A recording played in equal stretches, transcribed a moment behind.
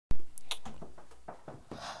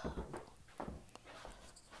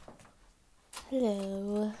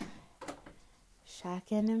Hello, Shaq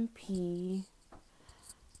NMP,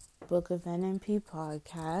 Book of NMP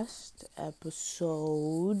podcast,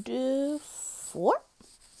 episode 4.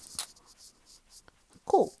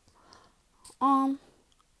 Cool. I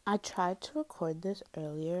tried to record this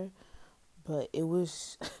earlier, but it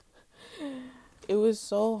was it was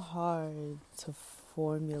so hard to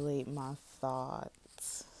formulate my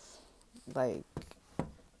thoughts, like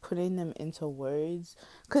putting them into words,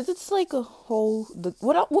 because it's like a whole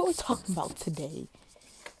what we're talking about today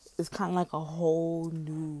is kind of like a whole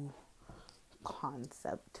new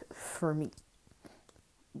concept for me,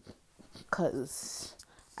 because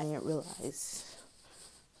I didn't realize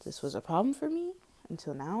this was a problem for me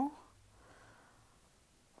until now.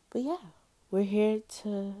 But yeah, we're here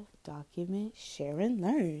to document, share, and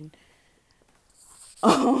learn.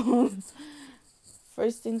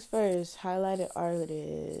 First things first, highlighted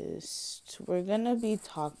artist. We're gonna be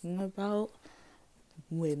talking about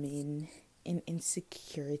women and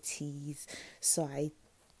insecurities. So I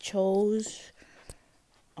chose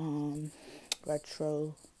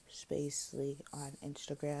Retro Spacely on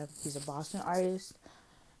Instagram. He's a Boston artist.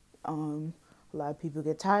 A lot of people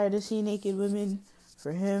get tired of seeing naked women.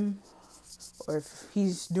 For him, or if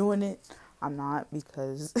he's doing it, I'm not,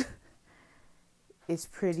 because it's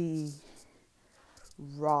pretty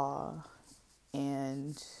raw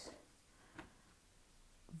and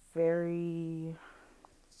very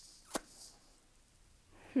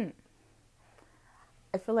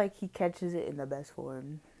I feel like he catches it in the best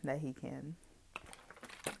form that he can,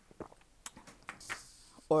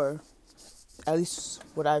 or at least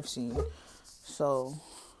what I've seen. So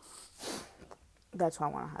that's what I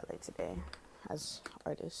want to highlight today as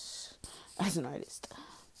an artist.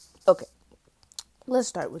 Okay, let's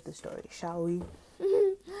start with the story, shall we?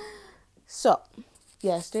 So,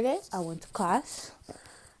 yesterday I went to class,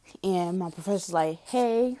 and my professor's like,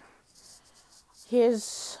 hey,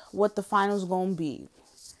 here's what the final's gonna be.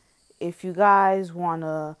 If you guys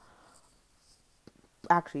wanna,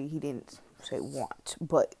 actually he didn't say want,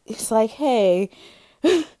 but it's like, hey,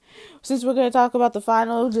 since we're gonna talk about the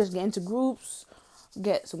final, just get into groups,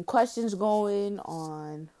 get some questions going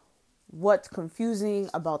on what's confusing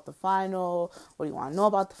about the final, what do you want to know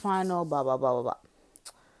about the final, blah, blah, blah, blah, blah.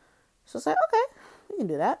 So it's like, okay, we can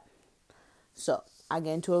do that. So I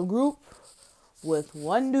get into a group with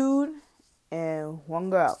one dude and one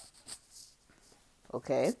girl.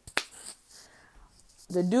 Okay.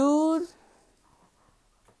 The dude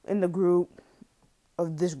in the group,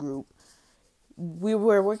 of this group, we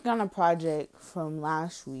were working on a project from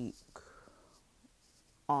last week.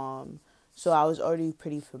 So I was already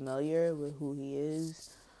pretty familiar with who he is.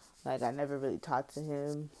 Like, I never really talked to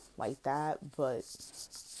him like that, but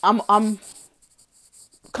I'm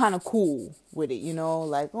kind of cool with it, you know?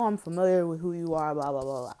 Like, oh, I'm familiar with who you are, blah, blah,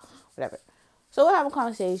 blah, blah, whatever. So we have a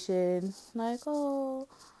conversation, like, oh,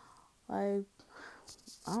 like,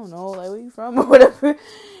 I don't know, like, where you from, or whatever.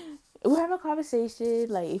 We have a conversation,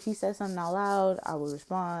 like, if he says something out loud, I will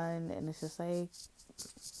respond, and it's just like,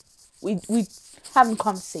 we having a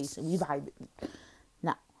conversation, we vibing.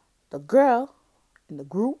 Now, the girl in the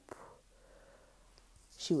group,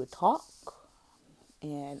 she would talk,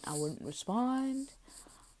 and I wouldn't respond.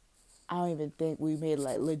 I don't even think we made,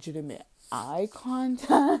 like, legitimate eye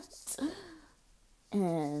contact,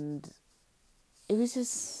 and it was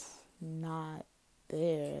just not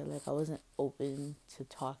there. Like, I wasn't open to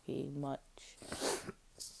talking much,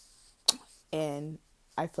 and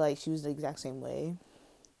I feel like she was the exact same way,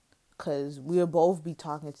 because we would both be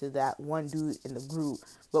talking to that one dude in the group,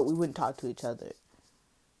 but we wouldn't talk to each other.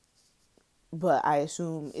 But I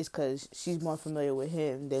assume it's because she's more familiar with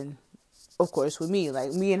him than, of course, with me.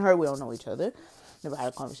 Like, me and her, we don't know each other. Never had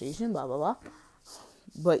a conversation, blah, blah, blah.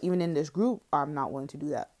 But even in this group, I'm not willing to do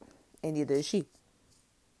that. And neither is she.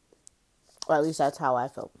 Or at least that's how I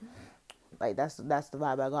felt. Like, that's the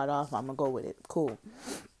vibe I got off. I'm going to go with it. Cool.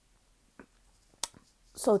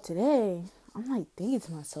 So today, I'm like thinking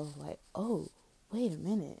to myself, like, oh, wait a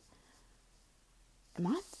minute. Am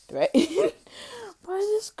I threatened by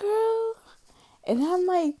this girl? And I'm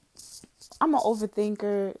like, I'm an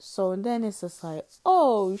overthinker. So then it's just like,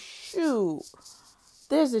 oh, shoot.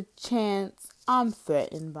 There's a chance I'm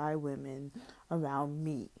threatened by women around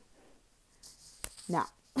me. Now,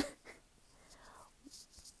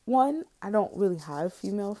 one, I don't really have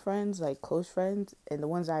female friends, like close friends. And the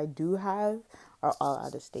ones I do have are all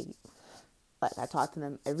out of state. Like, I talk to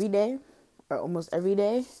them every day, or almost every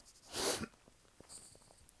day.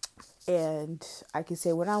 And I can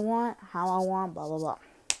say what I want, how I want, blah, blah, blah.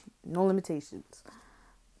 No limitations.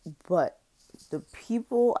 But the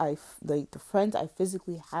people the friends I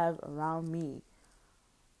physically have around me,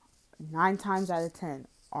 9 times out of 10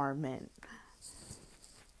 are men.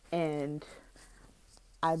 And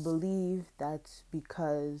I believe that's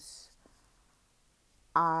because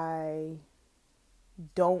I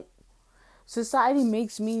don't, society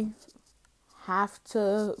makes me have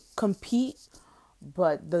to compete,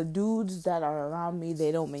 but the dudes that are around me,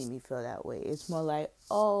 they don't make me feel that way. It's more like,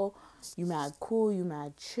 oh, you mad cool, you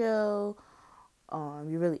mad chill,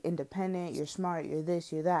 you're really independent, you're smart, you're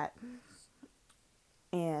this, you're that.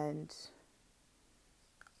 And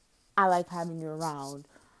I like having you around.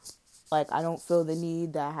 Like, I don't feel the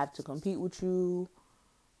need that I have to compete with you.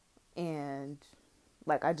 And,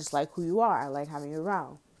 like, I just like who you are. I like having you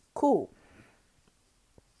around. Cool.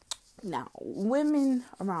 Now, women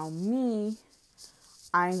around me,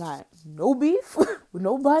 I ain't got no beef with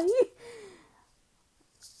nobody.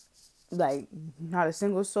 Like, not a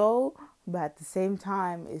single soul. But at the same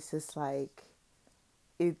time, it's just like,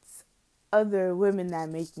 it's other women that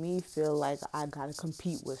make me feel like I gotta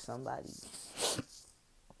compete with somebody.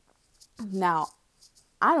 Now,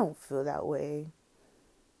 I don't feel that way,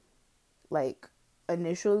 like,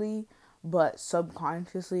 initially, but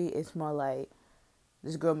subconsciously, it's more like,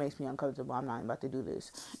 this girl makes me uncomfortable. I'm not about to do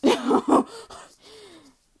this.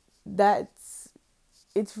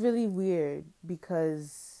 It's really weird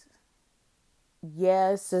because,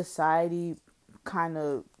 yeah, society kind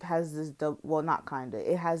of has this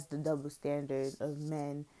it has the double standard of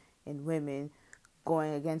men and women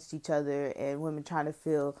going against each other, and women trying to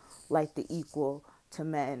feel like the equal to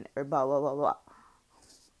men, or blah blah blah blah.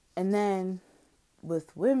 And then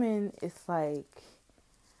with women, it's like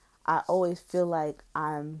I always feel like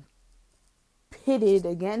I'm pitted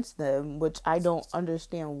against them, which I don't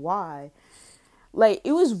understand why. Like,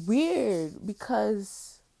 it was weird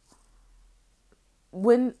because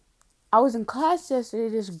when I was in class yesterday,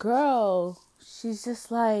 this girl, she's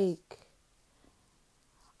just like,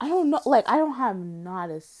 I don't know, like, I don't have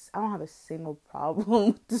a single problem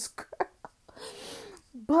with this girl.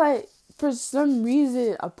 But for some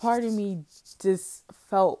reason, a part of me just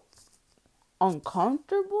felt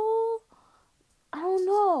uncomfortable. I don't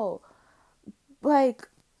know. Like,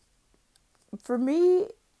 for me,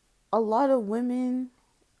 a lot of women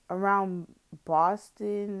around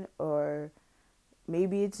Boston, or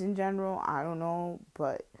maybe it's in general, I don't know,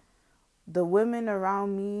 but the women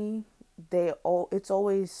around me, it's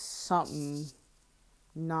always something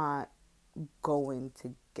not going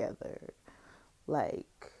together.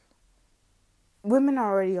 Like, women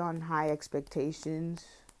are already on high expectations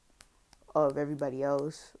of everybody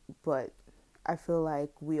else, but I feel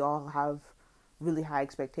like we all have really high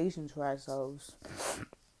expectations for ourselves.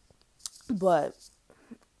 But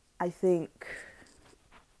I think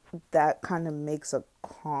that kind of makes a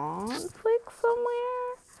conflict somewhere.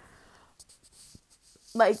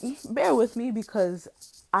 Like, bear with me because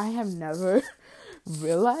I have never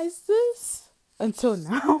realized this until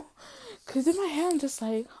now. Because in my head, I'm just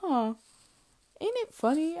like, ain't it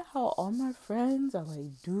funny how all my friends are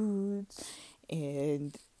like dudes,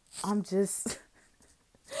 and I'm just,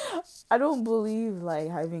 I don't believe like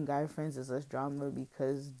having guy friends is less drama,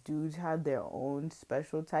 because dudes have their own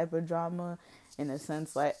special type of drama, in a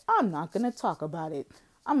sense, like, I'm not gonna talk about it,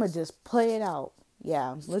 I'm gonna just play it out.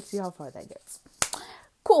 Yeah, let's see how far that gets.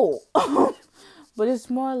 Cool. But it's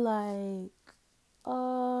more like,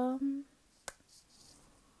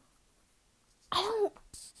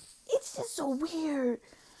 it's just so weird.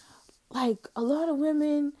 Like, a lot of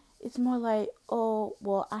women, it's more like, oh,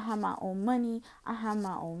 well, I have my own money, I have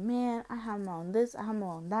my own man, I have my own this, I have my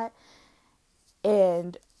own that,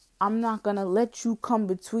 and I'm not gonna let you come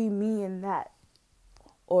between me and that.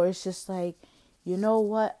 Or it's just like, you know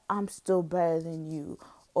what, I'm still better than you.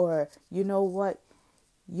 Or, you know what,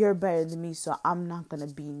 you're better than me, so I'm not gonna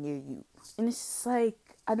be near you. And it's just like,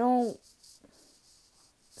 I don't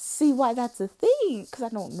see why that's a thing, because I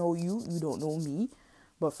don't know you, you don't know me.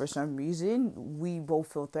 But for some reason, we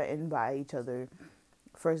both feel threatened by each other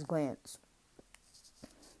first glance.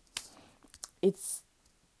 It's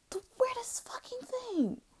the weirdest fucking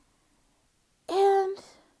thing. And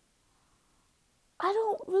I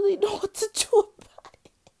don't really know what to do about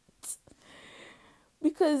it.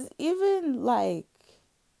 Because even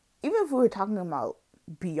if we were talking about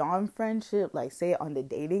beyond friendship, like, say, on the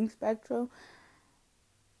dating spectrum,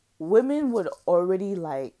 women would already,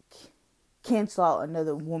 like, cancel out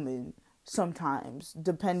another woman sometimes,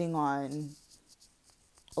 depending on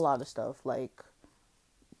a lot of stuff, like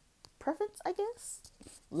preference, I guess.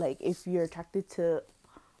 Like, if you're attracted to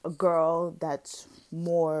a girl that's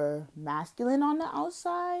more masculine on the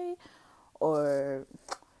outside, or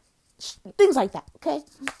things like that, okay?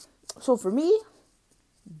 So for me,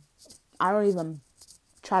 I don't even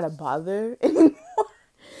try to bother anymore.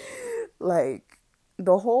 Like,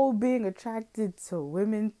 the whole being attracted to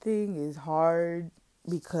women thing is hard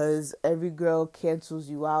because every girl cancels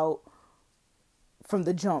you out from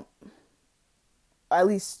the jump. At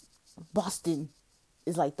least Boston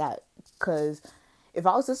is like that. Because if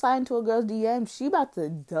I was to slide into a girl's DM, she about to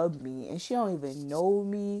dub me and she don't even know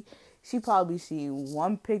me. She probably seen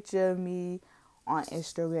one picture of me on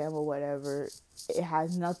Instagram or whatever. It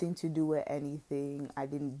has nothing to do with anything. I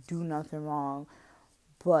didn't do nothing wrong.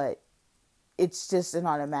 But it's just an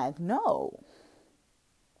automatic no.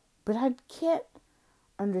 But I can't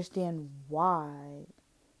understand why.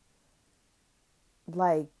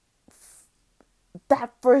 Like,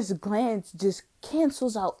 that first glance just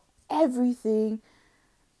cancels out everything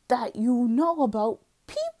that you know about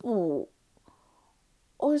people.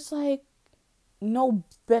 Or it's like, no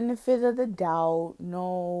benefit of the doubt,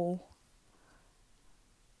 no.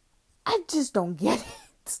 I just don't get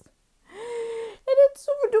it. And it's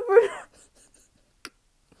super duper.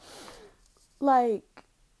 Like,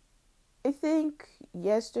 I think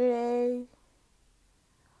yesterday,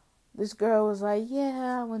 this girl was like,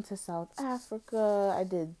 yeah, I went to South Africa, I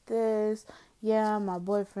did this, yeah, my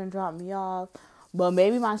boyfriend dropped me off. But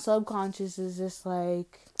maybe my subconscious is just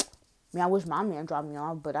like, man, I wish my man dropped me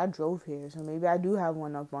off, but I drove here, so maybe I do have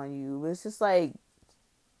one up on you. But it's just like,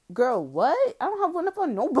 girl, what? I don't have one up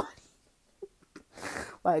on nobody.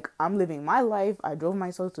 Like, I'm living my life. I drove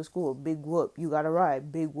myself to school. Big whoop. You got a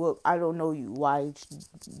ride. Big whoop. I don't know you. Why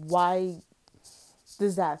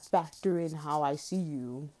does that factor in how I see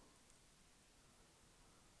you?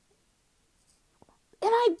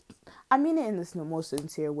 And I mean it in this most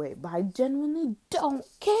sincere way, but I genuinely don't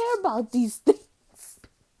care about these things.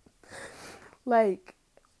 Like,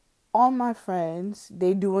 all my friends,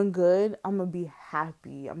 they doing good. I'm gonna be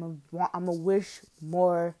happy. I'm gonna wish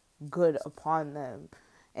more good upon them,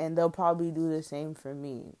 and they'll probably do the same for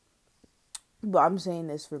me. But I'm saying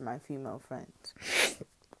this for my female friends.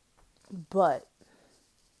 But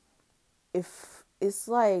if it's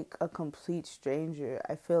like a complete stranger,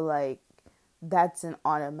 I feel like that's an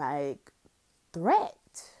automatic threat.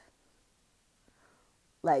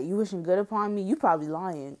 Like, you wishing good upon me, you probably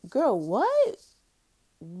lying. Girl, what?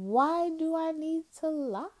 Why do I need to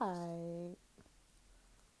lie?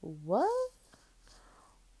 What?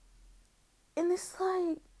 And it's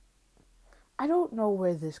like, I don't know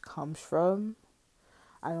where this comes from.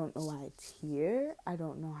 I don't know why it's here. I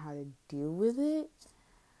don't know how to deal with it.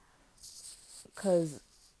 Because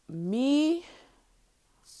me,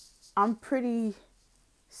 I'm pretty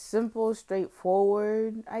simple,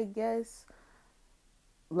 straightforward, I guess.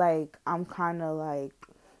 Like, I'm kind of like,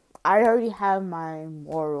 I already have my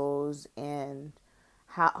morals and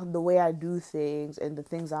how the way I do things and the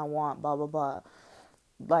things I want, blah, blah, blah.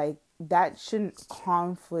 Like, that shouldn't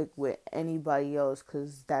conflict with anybody else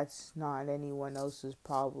because that's not anyone else's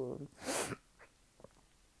problem.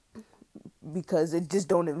 Because it just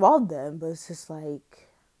don't involve them. But it's just like,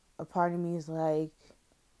 a part of me is like,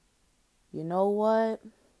 you know what?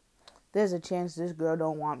 There's a chance this girl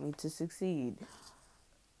don't want me to succeed.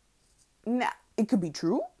 Now, it could be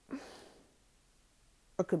true.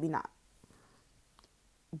 Or could be not.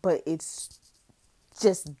 But it's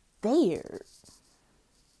just there.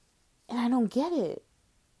 And I don't get it.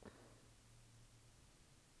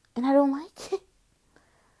 And I don't like it.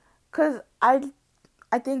 Because I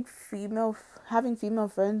think having female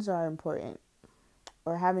friends are important.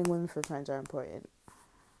 Or having women for friends are important.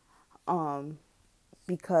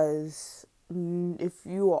 Because if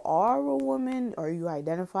you are a woman or you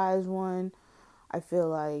identify as one, I feel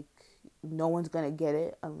like no one's going to get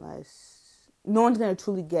it no one's going to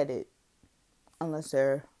truly get it unless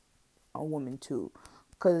they're a woman too.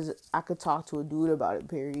 Because I could talk to a dude about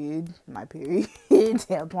it, my period,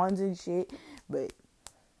 tampons and shit, but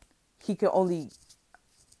he can only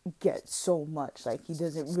get so much. Like, he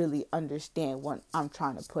doesn't really understand what I'm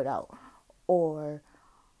trying to put out. Or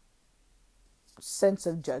sense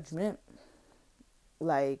of judgment.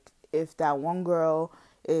 Like, if that one girl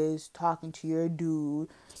is talking to your dude,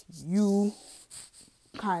 you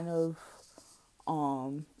kind of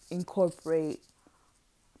incorporate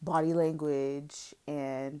body language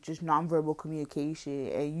and just nonverbal communication,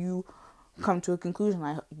 and you come to a conclusion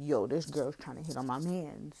like, yo, this girl's trying to hit on my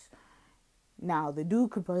mans. Now, the dude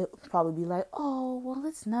could probably be like, oh, well,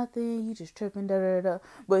 it's nothing, you just tripping, da-da-da.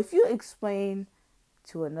 But if you explain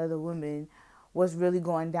to another woman what's really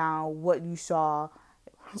going down, what you saw,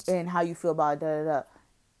 and how you feel about it, da-da-da,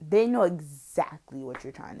 they know exactly what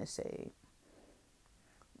you're trying to say.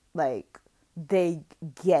 Like, they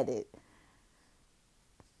get it.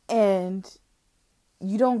 And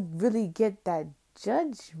you don't really get that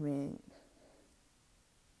judgment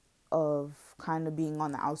of kind of being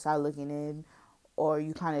on the outside looking in, or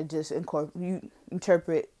you kind of just you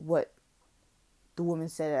interpret what the woman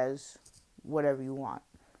said as whatever you want.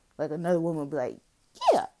 Like another woman will be like,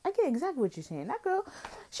 yeah, I get exactly what you're saying. That girl,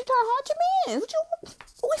 she trying to haunt your man.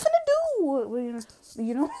 What we finna do? What,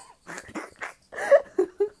 you know?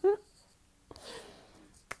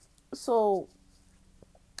 So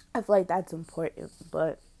I feel like that's important,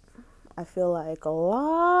 but I feel like a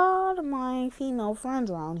lot of my female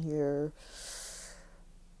friends around here,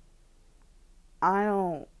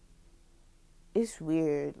 it's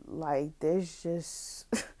weird. Like, there's just,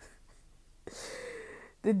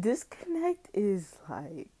 the disconnect is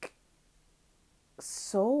like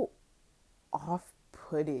so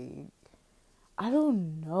off-putting. I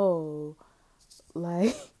don't know.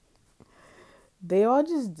 Like, they all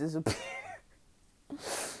just disappear.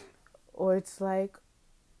 Or it's like,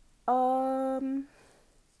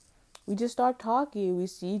 we just start talking. We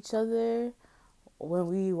see each other when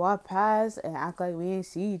we walk past and act like we ain't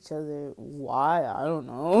see each other. Why? I don't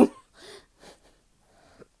know.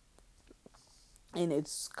 And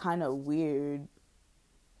it's kind of weird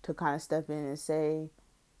to kind of step in and say,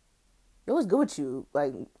 it was good with you.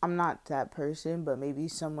 Like, I'm not that person, but maybe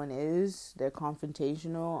someone is. They're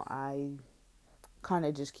confrontational. I kind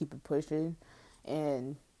of just keep it pushing,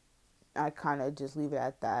 and I kind of just leave it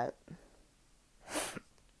at that.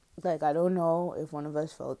 Like, I don't know if one of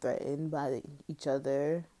us felt threatened by each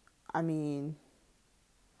other. I mean,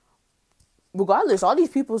 regardless, all these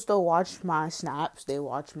people still watch my snaps. They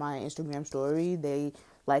watch my Instagram story. They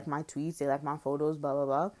like my tweets. They like my photos, blah, blah,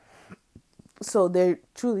 blah. So there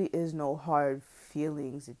truly is no hard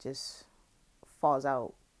feelings. It just falls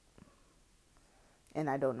out. And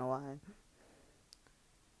I don't know why.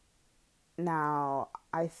 Now,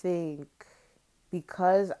 I think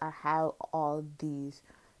because I have all these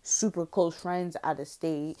super close friends out of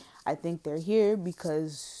state, I think they're here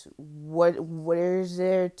because what is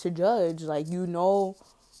there to judge? Like, you know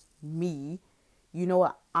me, you know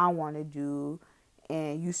what I want to do,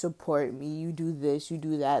 and you support me, you do this, you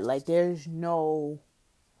do that. Like, there's no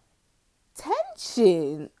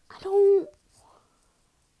tension.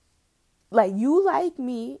 Like, you like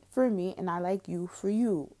me for me, and I like you for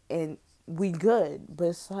you, and we good. But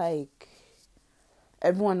it's like,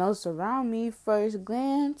 everyone else around me, first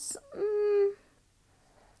glance,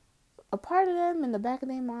 a part of them in the back of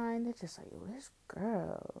their mind, they're just like, yo, this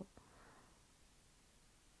girl,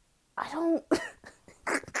 I don't,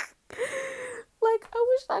 like, I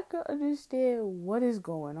wish I could understand what is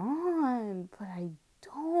going on, but I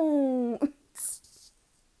don't.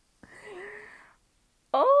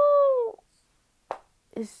 Oh,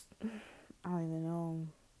 I don't even know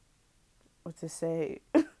what to say.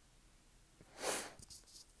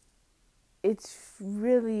 It's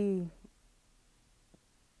really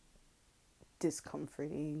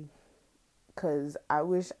discomforting because I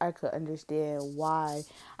wish I could understand why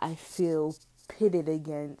I feel pitted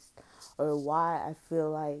against, or why I feel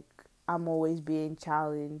like I'm always being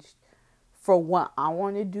challenged for what I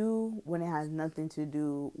want to do when it has nothing to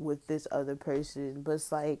do with this other person. But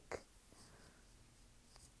it's like,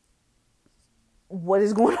 what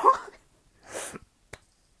is going on?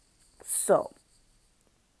 So,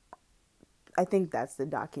 I think that's the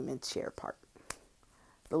document share part.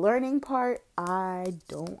 The learning part, I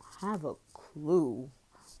don't have a clue.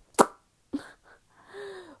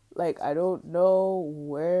 Like, I don't know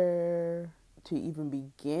where to even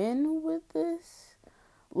begin with this.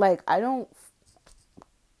 Like,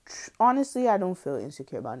 honestly, I don't feel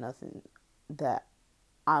insecure about nothing that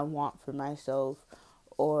I want for myself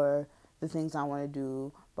or the things I want to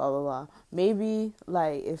do, blah, blah, blah. Maybe,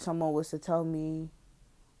 like, if someone was to tell me,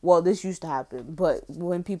 well, this used to happen, but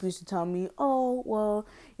when people used to tell me, oh, well,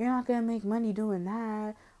 you're not going to make money doing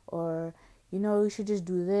that, or, you know, you should just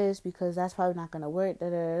do this because that's probably not going to work, da,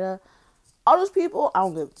 da, da, da. All those people, I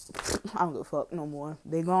don't give a fuck no more.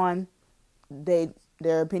 They gone.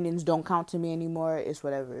 Their opinions don't count to me anymore. It's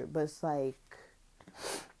whatever. But it's like,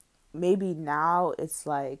 maybe now it's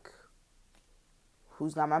like,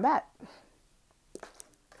 who's got my back?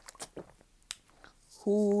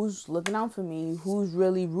 Who's looking out for me? Who's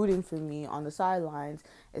really rooting for me on the sidelines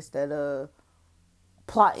instead of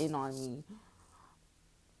plotting on me?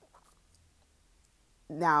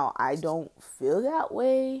 Now, I don't feel that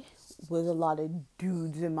way with a lot of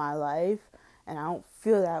dudes in my life, and I don't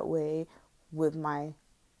feel that way with my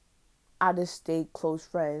out-of-state close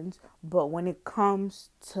friends. But when it comes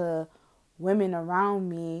to women around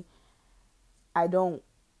me, I don't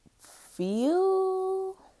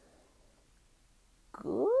feel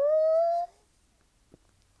good.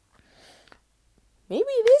 Maybe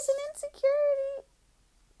it is an insecurity.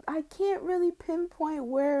 I can't really pinpoint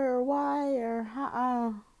where or why or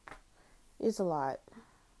how. It's a lot.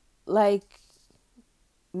 Like,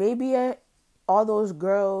 maybe all those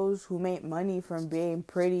girls who make money from being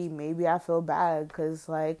pretty, maybe I feel bad because,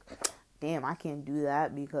 like, damn, I can't do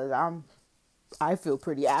that because I feel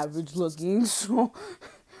pretty average looking. So,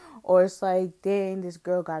 or it's like, dang, this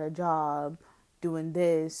girl got a job doing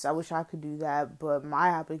this. I wish I could do that, but my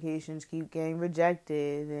applications keep getting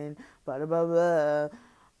rejected and blah, blah, blah, blah.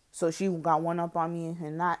 So she got one up on me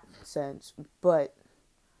in that sense. But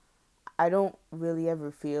I don't really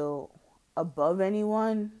ever feel above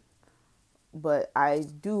anyone. But I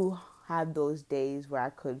do have those days where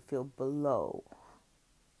I could feel below.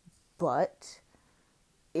 But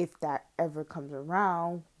if that ever comes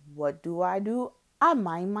around, what do? I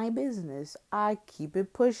mind my business. I keep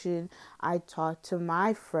it pushing. I talk to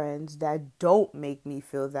my friends that don't make me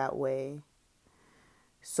feel that way.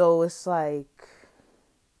 So it's like,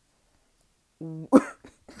 my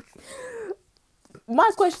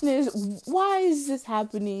question is, why is this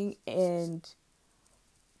happening? And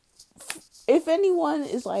if anyone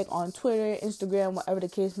is like on Twitter, Instagram, whatever the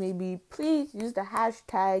case may be, please use the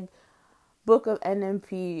hashtag Book of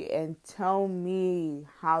NMP and tell me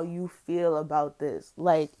how you feel about this.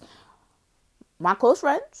 Like, my close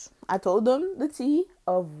friends, I told them the tea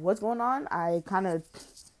of what's going on. I kind of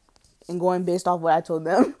am going based off what I told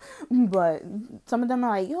them. But some of them are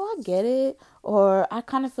like, yo, I get it. Or I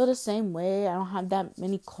kind of feel the same way. I don't have that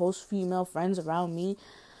many close female friends around me.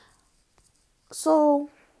 So,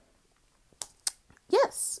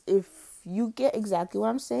 yes, if you get exactly what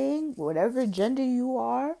I'm saying, whatever gender you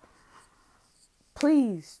are,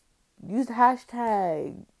 please use the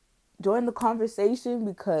hashtag, join the conversation,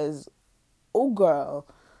 because, oh girl,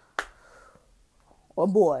 or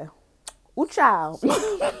boy, oh child,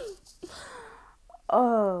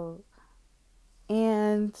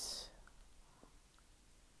 and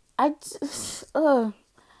I just, I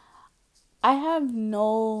have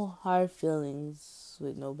no hard feelings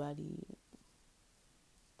with nobody.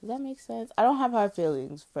 Does that make sense? I don't have hard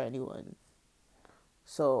feelings for anyone.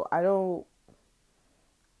 So I don't.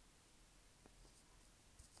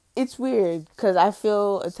 It's weird because I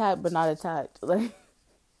feel attacked but not attacked. Like,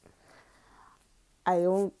 I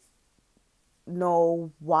don't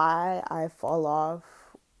know why I fall off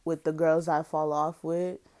with the girls I fall off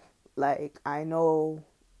with. Like, I know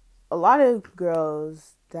a lot of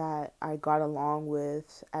girls that I got along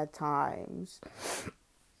with at times.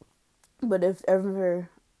 But if ever,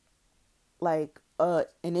 like,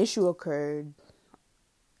 an issue occurred,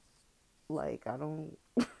 like, I don't.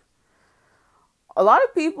 A lot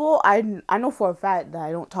of people I know for a fact that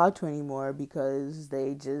I don't talk to anymore because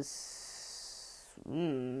they just let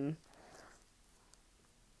me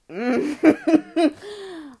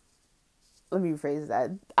rephrase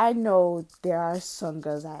that. I know there are some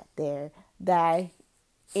girls out there that I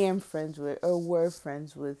am friends with or were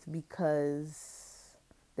friends with because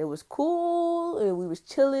it was cool and we was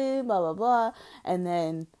chilling, blah blah blah, and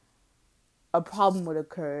then a problem would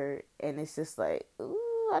occur and it's just like, ooh,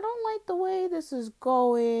 I don't like the way this is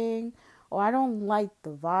going, or I don't like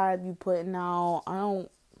the vibe you putting out. I don't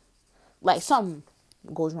like, something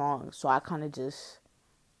goes wrong. So I kind of just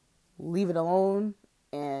leave it alone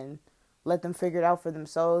and let them figure it out for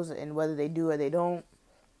themselves, and whether they do or they don't,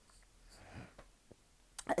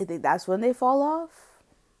 I think that's when they fall off.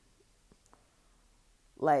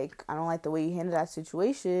 Like, I don't like the way you handle that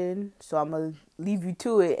situation, so I'm going to leave you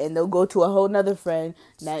to it, and they'll go to a whole nother friend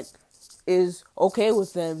that is okay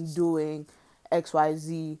with them doing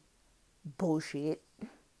XYZ bullshit,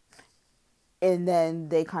 and then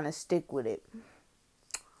they kind of stick with it.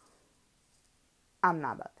 I'm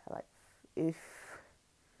not about that life.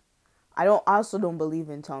 I also don't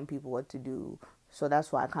believe in telling people what to do, so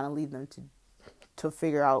that's why I kind of leave them to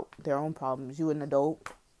figure out their own problems. You an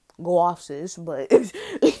adult, go off, sis. But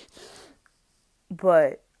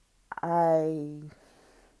but I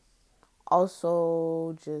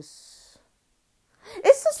also just,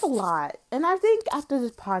 it's just a lot. And I think after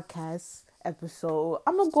this podcast episode,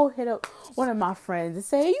 I'm gonna go hit up one of my friends and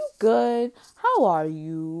say, "Are you good? How are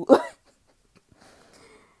you?"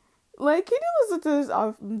 Like, can you listen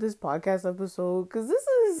to this podcast episode? Because this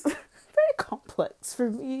is very complex for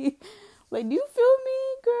me. Like, do you feel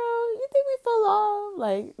me, girl? You think we fell off?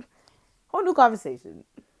 Like, whole new conversation.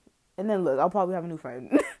 And then look, I'll probably have a new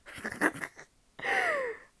friend.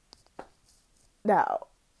 Now,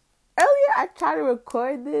 earlier I tried to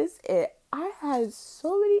record this and I had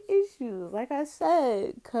so many issues, like I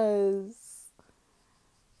said, because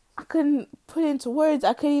I couldn't put into words.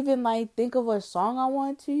 I couldn't even like think of a song I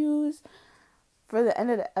wanted to use for the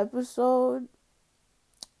end of the episode.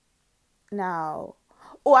 Now,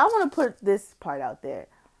 oh, I want to put this part out there.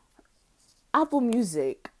 Apple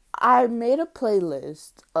Music. I made a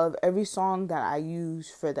playlist of every song that I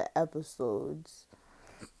use for the episodes.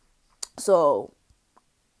 So,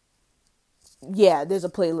 yeah, there's a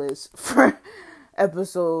playlist for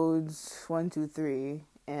episodes 1, 2, 3,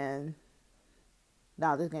 and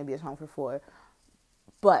now there's going to be a song for 4.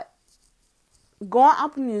 But go on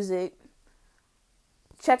Apple Music,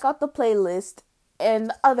 check out the playlist and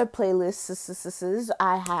the other playlists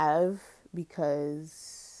I have,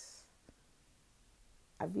 because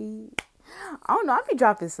I don't know, I be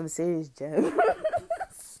dropping some serious gems.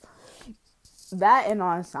 That and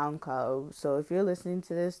on SoundCloud. So if you're listening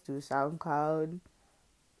to this through SoundCloud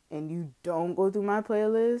and you don't go through my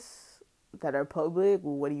playlists that are public,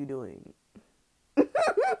 well, what are you doing?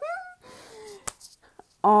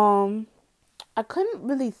 I couldn't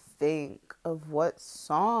really think of what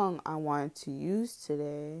song I wanted to use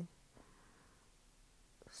today.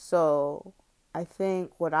 So I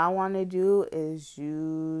think what I want to do is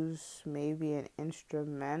use maybe an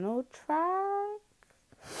instrumental track.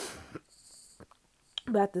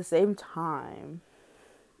 But at the same time,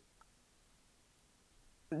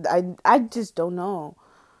 I just don't know.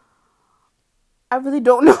 I really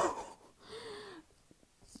don't know.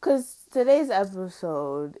 Because today's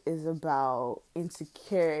episode is about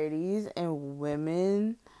insecurities in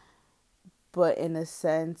women, but in a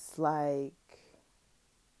sense, like,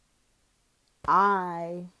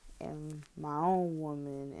 I am my own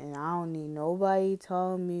woman, and I don't need nobody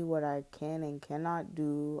telling me what I can and cannot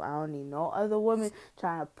do. I don't need no other woman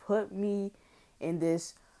trying to put me in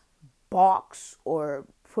this box or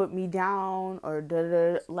put me down or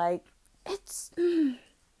da-da. Like, it's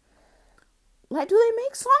like, do they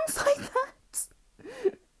make songs like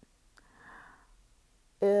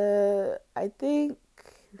that? I think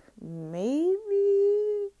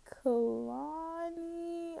maybe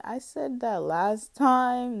Kalani. I said that last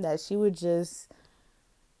time, that she would just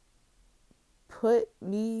put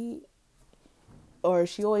me, or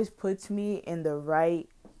she always puts me in the right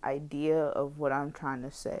idea of what I'm trying to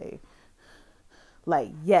say.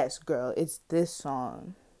 Like, yes, girl, it's this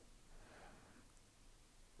song.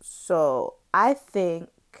 So I think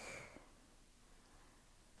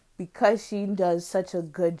because she does such a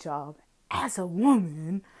good job as a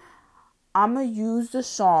woman, I'm going to use the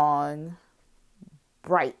song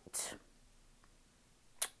Bright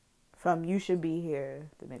from You Should Be Here,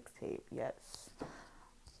 the mixtape, yes.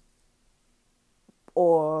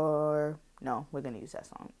 Or, no, we're going to use that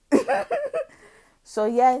song. So,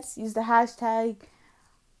 yes, use the hashtag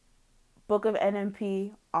Book of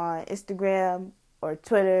NMP on Instagram or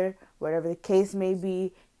Twitter, whatever the case may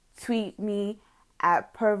be. Tweet me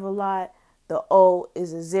at Pervalot. The O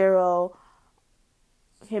is a 0.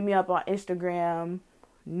 Hit me up on Instagram,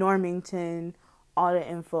 Normington. All the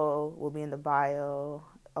info will be in the bio,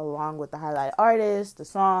 along with the highlight artist, the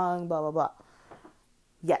song, blah, blah, blah.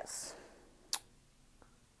 Yes.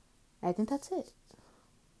 I think that's it.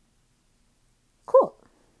 Cool.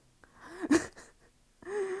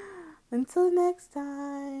 Until next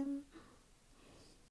time.